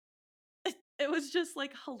 Um, it was just,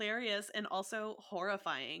 like, hilarious and also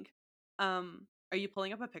horrifying. Are you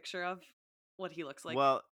pulling up a picture of what he looks like?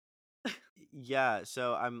 Well, yeah,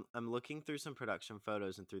 so I'm looking through some production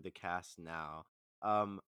photos and through the cast now.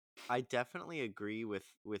 Um, I definitely agree with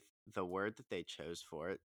the word that they chose for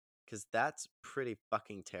it, because that's pretty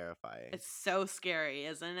fucking terrifying. It's so scary,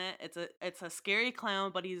 isn't it? It's a scary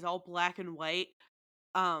clown, but he's all black and white.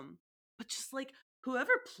 But just like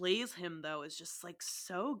whoever plays him though is just like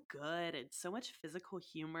so good and so much physical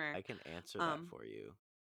humor. I can answer that Um, for you.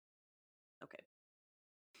 okay,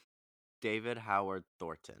 David Howard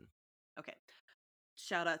Thornton. okay.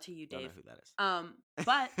 Shout out to you, Don't know Dave. who that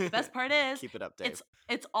But the is. best part is Keep it up, Dave.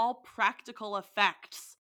 it's all practical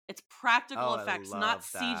effects. It's practical Oh, I effects, not love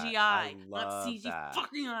that. I CGI, not love CG that.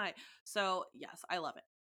 fucking I. So yes, I love it.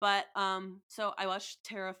 But so I watched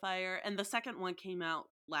Terrifier, and the second one came out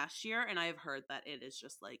last year, and I've heard that it is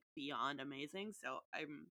just like beyond amazing. So I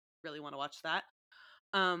really want to watch that.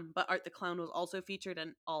 But Art the Clown was also featured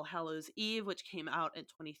in All Hallows Eve, which came out in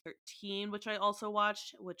 2013, which I also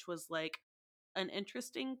watched, which was like an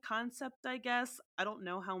interesting concept, I guess. I don't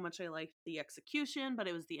know how much I liked the execution, but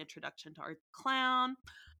it was the introduction to Art the Clown.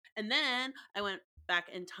 And then I went back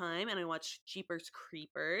in time and I watched Jeepers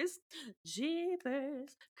Creepers.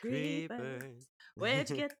 Jeepers Creeper. Creepers. Where'd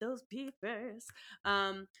you get those peepers?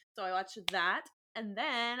 So I watched that. And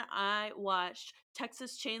then I watched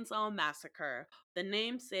Texas Chainsaw Massacre, the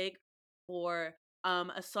namesake for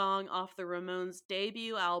a song off the Ramones'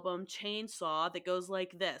 debut album, Chainsaw, that goes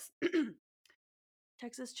like this.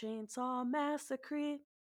 Texas Chainsaw Massacre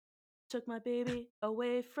took my baby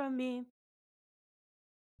away from me.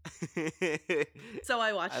 So I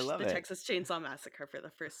I watched love the it. Texas Chainsaw Massacre for the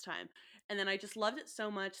first time. And then I just loved it so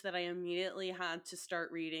much that I immediately had to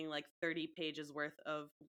start reading like 30 pages worth of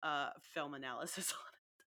film analysis on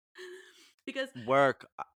it. Because Work.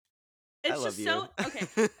 I It's love just you. so okay.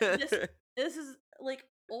 This this is like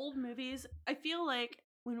old movies. I feel like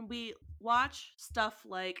when we watch stuff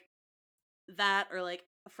like that or like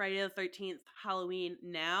Friday the 13th, Halloween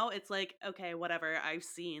now, it's like, okay, whatever. I've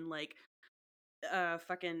seen like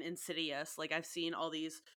fucking Insidious. Like I've seen all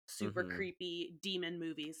these super Mhm. creepy demon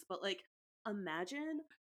movies, but like imagine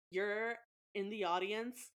you're in the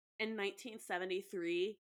audience in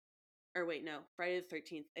 1973, or wait, no, Friday the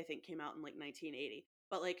 13th I think came out in like 1980.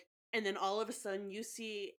 But like and then all of a sudden you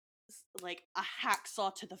see like a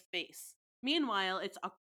hacksaw to the face. Meanwhile, it's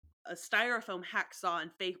a styrofoam hacksaw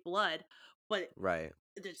and fake blood, but Right.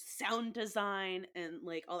 the sound design and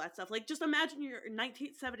like all that stuff. Like just imagine you're in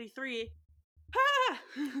 1973. Ah!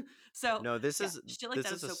 So, No, this yeah, is shit like this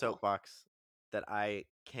that is is a so cool. soapbox that I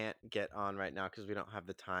can't get on right now because we don't have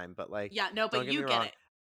the time, but, like, Yeah, no, don't but get me you get wrong, it.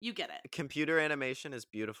 You get it. computer animation is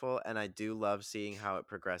beautiful, and I do love seeing how it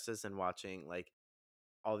progresses and watching, like,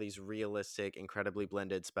 all these realistic, incredibly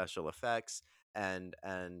blended special effects and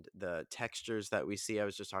the textures that we see. I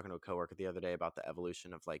was just talking to a coworker the other day about the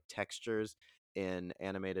evolution of like textures in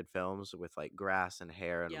animated films with like grass and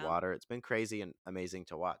hair and Yeah. water. It's been crazy and amazing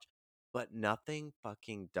to watch. But nothing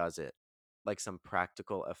fucking does it like some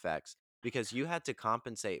practical effects because you had to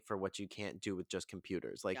compensate for what you can't do with just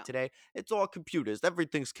computers. Like Yeah. today, it's all computers.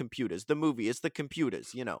 Everything's computers. The movie is the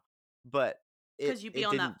computers, But it Because 'cause you'd be it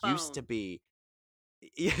on didn't that used to phone. be.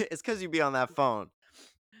 Yeah, it's because 'cause you'd be on that phone,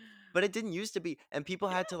 but it didn't used to be, and people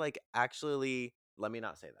had to, like, actually let me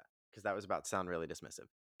not say that because that was about to sound really dismissive.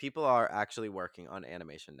 People are actually working on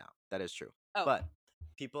animation now, that is true, Oh, but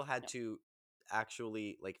people had no. to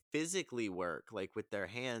actually, like, physically work, like, with their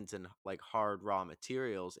hands and, like, hard raw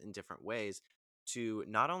materials in different ways to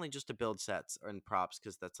not only just to build sets and props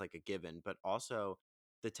because that's, like, a given, but also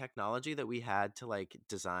the technology that we had to, like,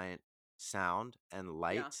 design sound and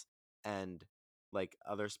Yeah. lights and like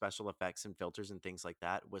other special effects and filters and things like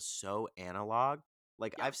that was so analog.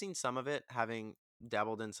 Like Yeah. I've seen some of it having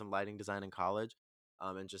dabbled in some lighting design in college,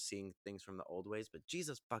 and just seeing things from the old ways, but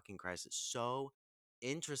Jesus fucking Christ, it's so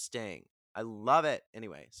interesting. I love it.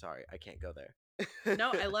 Anyway, sorry, I can't go there.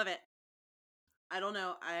 No, I love it. I don't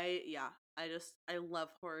know. I love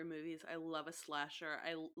horror movies. I love a slasher.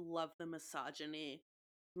 Love the misogyny.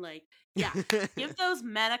 Like, yeah, give those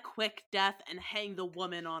men a quick death and hang the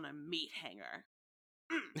woman on a meat hanger.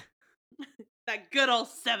 Mm. That good old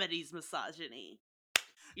 70s misogyny.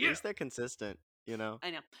 At Yeah. least they're consistent.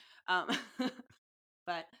 I know.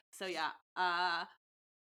 But so yeah.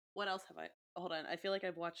 What else have I hold on. I feel like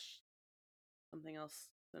I've watched something else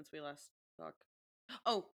since we last talked.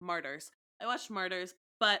 Oh, Martyrs. I watched Martyrs,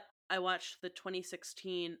 but I watched the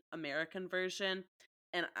 2016 American version,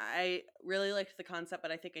 and I really liked the concept,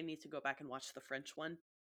 but I think I need to go back and watch the French one.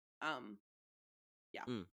 Um, yeah,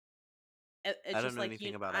 Mm, it's I don't just know like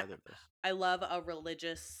anything about either of those. I love a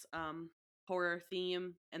religious horror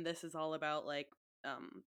theme, and this is all about like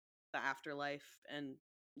the afterlife, and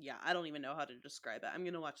yeah, I don't even know how to describe it. I'm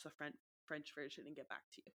gonna watch the French version and get back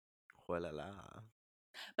to you. Oh la la,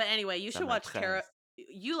 But anyway, you ça should watch Terra. m'intéresse.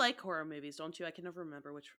 You like horror movies, don't you? I can never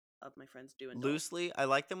remember which of my friends do and don't. Loosely, I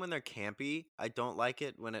like them when they're campy. I don't like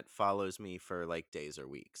it when it follows me for like days or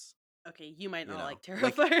weeks. Okay, you might You not know, like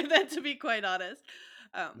like Terrifier then, to be quite honest.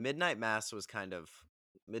 Um, Midnight Mass was kind of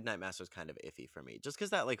Midnight Mass was kind of iffy for me, just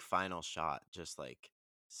because that like final shot just like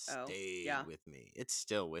oh, stayed yeah. with me. It's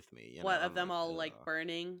still with me. What of I'm them like, all like ugh.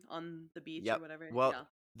 burning on the beach or Yep. whatever? Well, Yeah.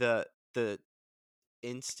 the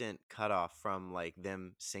instant cutoff from like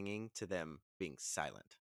them singing to them being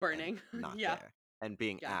silent and Burning. not Yeah. there and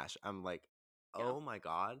being Yeah. ash. I'm like, Yeah. oh my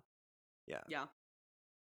god. Yeah. Yeah.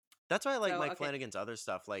 That's why I like So, Mike okay. Flanagan's other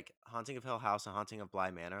stuff, like Haunting of Hill House and Haunting of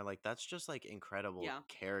Bly Manor. Like that's just like incredible Yeah.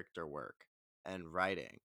 character work and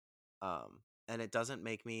writing. And it doesn't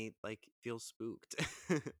make me like feel spooked.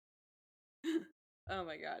 Oh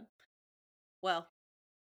my god. Well,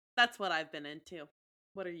 that's what I've been into.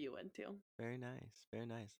 What are you into? Very nice, very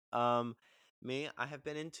nice. Me, I have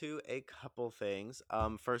been into a couple things.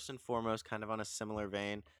 First and foremost, kind of on a similar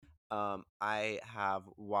vein, I have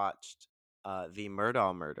watched the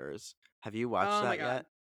Murdaugh Murders. Have you watched Oh my that god. yet?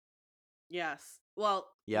 Yes. Well,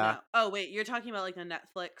 Yeah, no. Oh wait, you're talking about like the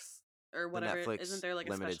Netflix or the whatever. Isn't Netflix there like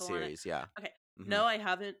a limited special on it? series. Yeah. Okay. Mm-hmm. No, I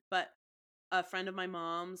haven't, but a friend of my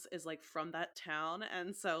mom's is like from that town,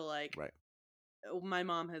 and so like Right. my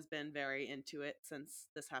mom has been very into it since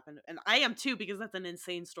this happened, and I am too because that's an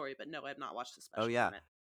insane story. But no, I've not watched the Oh special yeah. on it.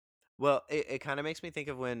 Well, it kind of makes me think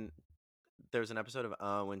of when there was an episode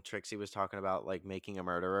of when Trixie was talking about like making a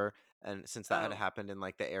murderer, and since that had Oh, happened in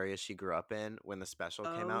like the area she grew up in when the special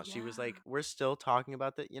came oh out, she was like, yeah, "We're still talking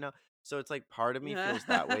about that," So it's like part of me feels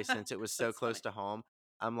that way since it was so that's close funny. to home.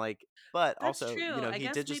 I'm like, but That's also, true. I he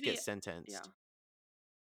guess did just get maybe yeah. sentenced.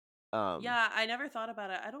 Um, Yeah, I never thought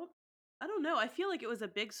about it. I don't know. I feel like it was a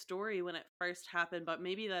big story when it first happened, but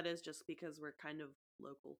maybe that is just because we're kind of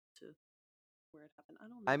local to where it happened. I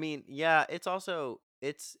don't I know. mean, yeah, it's also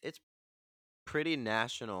it's pretty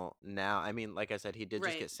national now. I mean, like I said, he did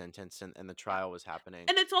just Right. get sentenced and the Yeah. trial was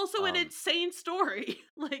happening. And it's also an Um, insane story.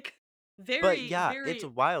 Like but very, yeah, it's very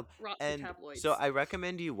wild. fraught with And so tabloids. I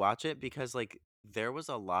recommend you watch it because like there was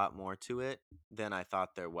a lot more to it than I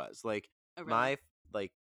thought there was. Like Oh, really? my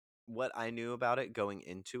like what I knew about it going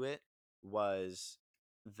into it was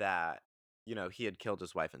that he had killed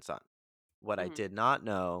his wife and son. What I Mhm. did not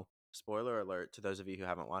know, spoiler alert to those of you who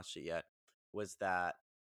haven't watched it yet, was that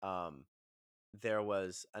um there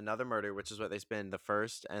was another murder, which is what they spend the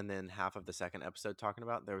first and then half of the second episode talking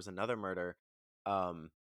about. There was another murder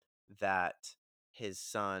um that his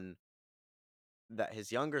son that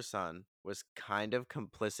his younger son was kind of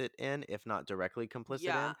complicit in, if not directly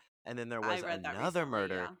complicit Yeah, in. And then there I was read that another recently,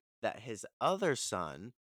 murder yeah. that his other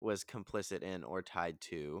son was complicit in or tied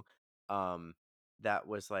to. Um, that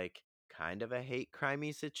was like kind of a hate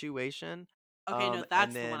crimey situation. Okay, no, And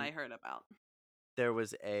that's the one then I heard about. there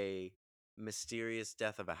was a mysterious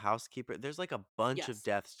death of a housekeeper. There's like a bunch of Yes.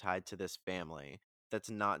 deaths tied to this family that's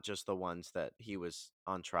not just the ones that he was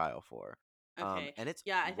on trial for. Okay. And it's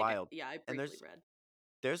Yeah, I think wild. I And briefly read.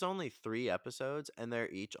 there's only 3 episodes, and they're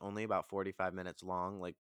each only about 45 minutes long,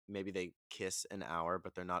 like, maybe they kiss an hour,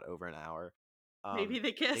 but they're not over an hour. Maybe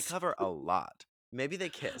they They kissed. cover a lot. Maybe they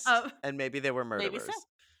kissed, Um, and maybe they were maybe so. murderers.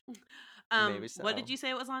 Maybe What did so. you say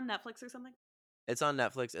it was on Netflix or something? It's on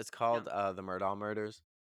Netflix, it's Yeah, called, The Murdaugh Murders.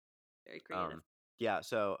 very creative. Um, yeah,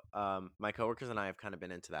 so, my coworkers and I have kinda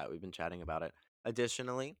been into that, we've been chatting about it.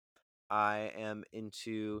 Additionally, I am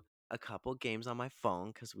into a couple games on my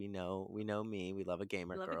phone because we know me, we love a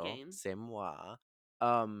gamer You love a girl, game. c'est moi.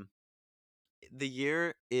 Um the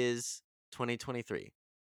year is 2023.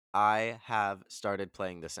 I have started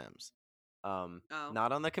playing The Sims. Oh,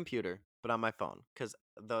 Not on the computer, but on my phone cuz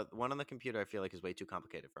the one on the computer I feel like is way too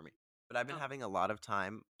complicated for me. But I've been oh, having a lot of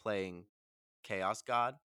time playing Chaos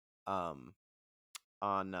God. Um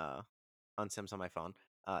on Sims on my phone.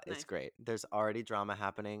 It's nice. great. There's already drama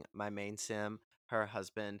happening. My main sim, her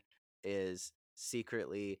husband is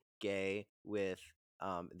secretly gay with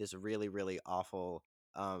this really really awful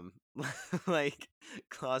um like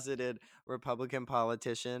closeted Republican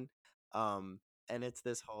politician. Um and it's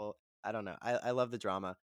this whole I don't know. I love the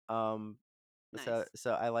drama. Um so Nice.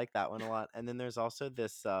 so I like that one a lot. And then there's also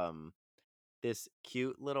this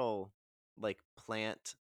cute little like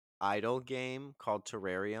plant idle game called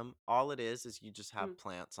Terrarium. All it is you just Mm. have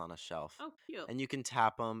plants on a shelf Oh, cute. and you can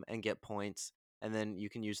tap them and get points and then you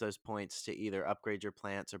can use those points to either upgrade your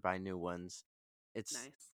plants or buy new ones. It's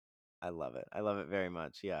Nice. I love it. I love it very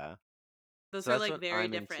much. Yeah. Those So are that's like what very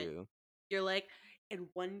I'm different. into. You're like, in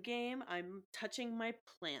one game, I'm touching my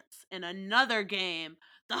plants. In another game,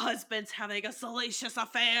 the husband's having a salacious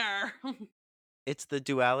affair. It's the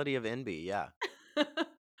duality of envy, yeah.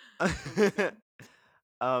 Oh my god.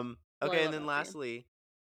 Well, I Okay, and love then that for you. lastly,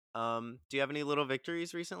 do you have any little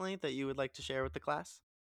victories recently that you would like to share with the class?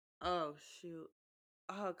 Oh shoot.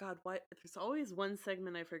 Oh god, what? There's always one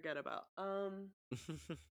segment I forget about.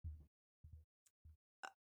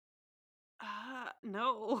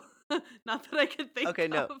 No. Not that I can think Okay,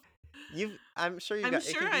 no. of. I'm sure you I'm got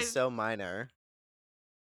it sure can be so minor.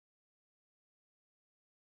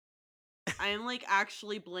 I am like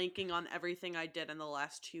actually blanking on everything I did in the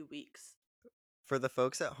last 2 weeks. For the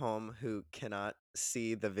folks at home who cannot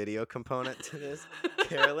see the video component to this,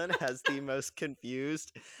 Carolyn has the most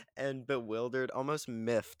confused and bewildered, almost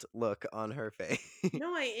miffed look on her face.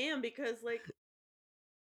 No, I am because like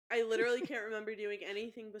I literally can't remember doing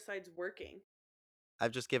anything besides working.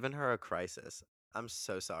 I've just given her a crisis. I'm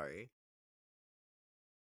so sorry.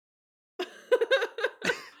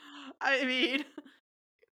 I mean,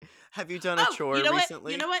 Have you done a oh, you chore know what?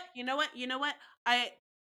 You recently? know what? You know what? You know what?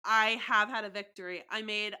 I have had a victory. I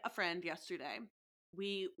made a friend yesterday.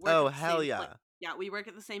 We work Oh, at the hell same place. yeah. Yeah, we work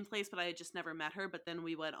at the same place, but I had just never met her. But then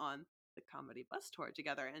we went on the comedy bus tour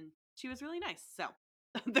together, and she was really nice. So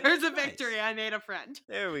there's a Nice. victory. I made a friend.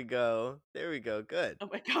 There we go. There we go. Good. Oh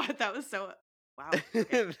my god, that was so wow.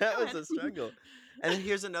 Okay, That go was ahead. a struggle. And then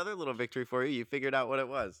here's another little victory for you. You figured out what it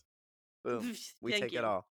was. Boom. We Thank take it you.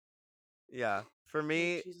 all. Yeah. For Oh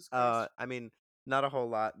me, Jesus Christ. I mean, not a whole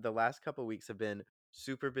lot. The last couple weeks have been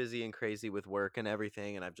super busy and crazy with work and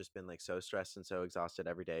everything, and I've just been like so stressed and so exhausted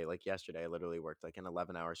every day. Like yesterday, I literally worked like an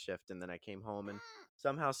 11-hour shift, and then I came home and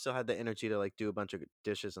somehow still had the energy to like do a bunch of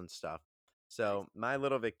dishes and stuff. Nice. So my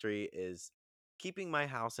little victory is keeping my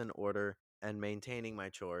house in order and maintaining my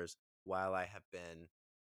chores while I have been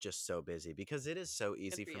just so busy, because it is so Good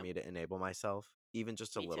easy for for you. me to enable myself, even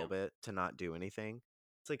just a Me little too. bit, to not do anything.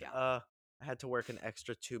 It's like, Yeah. I had to work an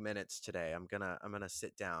extra 2 minutes today. I'm gonna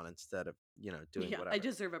sit down instead of, doing Yeah, I whatever.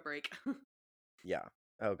 deserve a break. Yeah.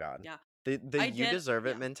 Oh God. Yeah. The I you did deserve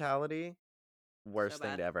it yeah, mentality, so worst thing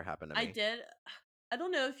bad. to ever happen to I me. did I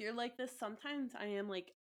don't know if you're like this. Sometimes I am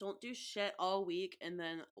like, don't do shit all week, and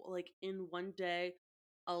then like in one day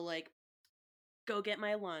I'll like go get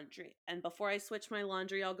my laundry. And before I switch my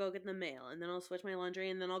laundry, I'll go get the mail. And then I'll switch my laundry,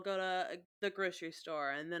 and then I'll go to the grocery store,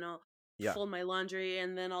 and then I'll Yeah. fold my laundry,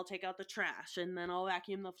 and then I'll take out the trash, and then I'll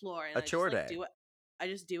vacuum the floor, and A chore day. I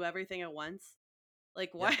just do everything at once.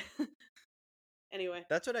 Like Yeah. what? Anyway,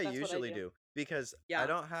 That's what I that's what I usually do. do, because I Yeah.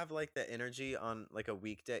 don't have like the energy on like a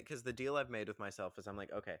weekday, because the deal I've made with myself is I'm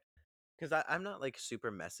like, okay, because I'm not like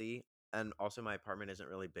super messy, and also my apartment isn't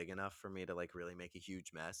really big enough for me to like really make a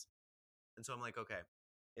huge mess. And so I'm like, okay,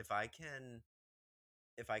 if I can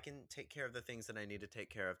if I can take care of the things that I need to take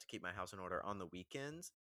care of to keep my house in order on the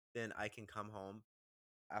weekends, then I can come home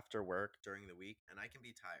after work during the week and I can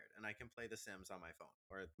be tired and I can play The Sims on my phone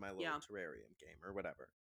or my little Yeah. terrarium game or whatever,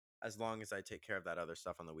 as long as I take care of that other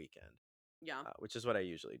stuff on the weekend, Yeah. which is what I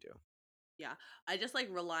usually do. Yeah. I just like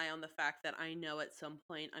rely on the fact that I know at some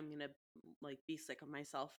point I'm gonna like be sick of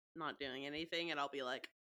myself not doing anything, and I'll be like,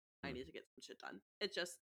 I Hmm. need to get some shit done. It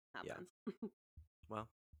just Yeah. happens. Well,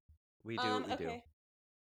 we do what we do. Okay.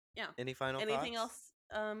 Yeah. Any final Anything thoughts?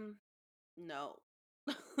 else? No.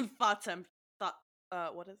 Thoughts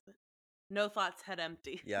thought what is it? No thoughts, head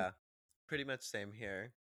empty. Yeah, pretty much same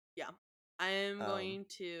here. Yeah. I am Um, going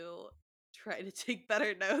to try to take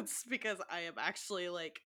better notes because I am actually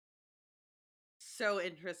like so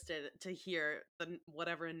interested to hear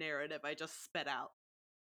whatever narrative I just spit out.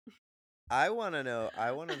 I want to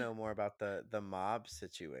know more about the mob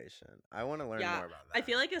situation. I want to learn Yeah, more about I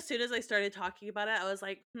feel that. like as soon as I started talking about it, I was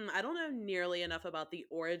like, I don't know nearly enough about the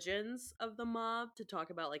origins of the mob to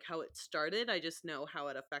talk about like how it started. I just know how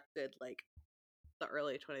it affected like the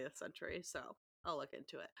early 20th century, so I'll look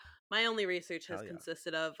into it. My only research has Hell yeah.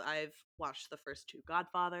 consisted of I've watched the first two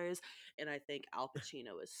Godfathers, and I think Al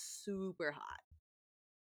Pacino is super hot.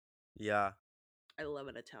 Yeah. I love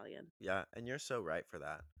an Italian. Yeah, and you're so right for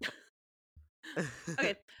that.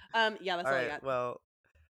 Okay, yeah, that's All all I right. got. Well,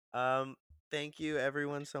 um, thank you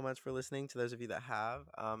everyone so much for listening. To those of you that have,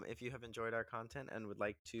 if you have enjoyed our content and would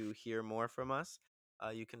like to hear more from us,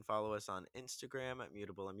 you can follow us on Instagram at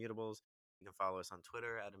Mutable Immutables. You can follow us on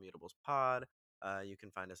Twitter at Immutables Pod. You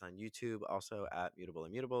can find us on YouTube also at Mutable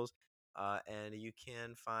Immutables. And you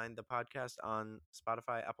can find the podcast on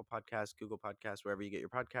Spotify, Apple Podcasts, Google Podcasts, wherever you get your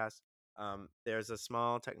podcasts. There's a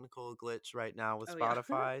small technical glitch right now with Oh yeah.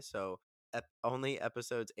 Spotify, so only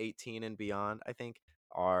episodes 18 and beyond, I think,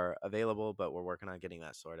 are available, but we're working on getting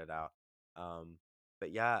that sorted out. Um,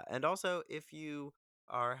 but yeah, and also if you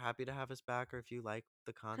are happy to have us back, or if you like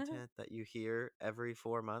the content that you hear every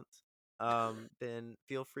 4 months, then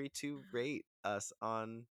feel free to rate us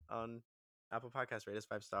on Apple Podcasts, rate us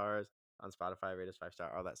 5 stars, on Spotify, rate us 5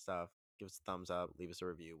 star, all that stuff. Give us a thumbs up, leave us a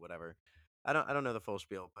review, whatever. I don't know the full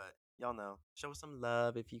spiel, but y'all know. Show us some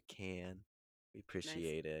love if you can. We Nice.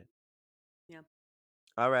 appreciate it. Yeah.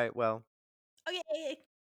 All right, well, Okay.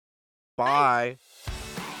 Bye. bye.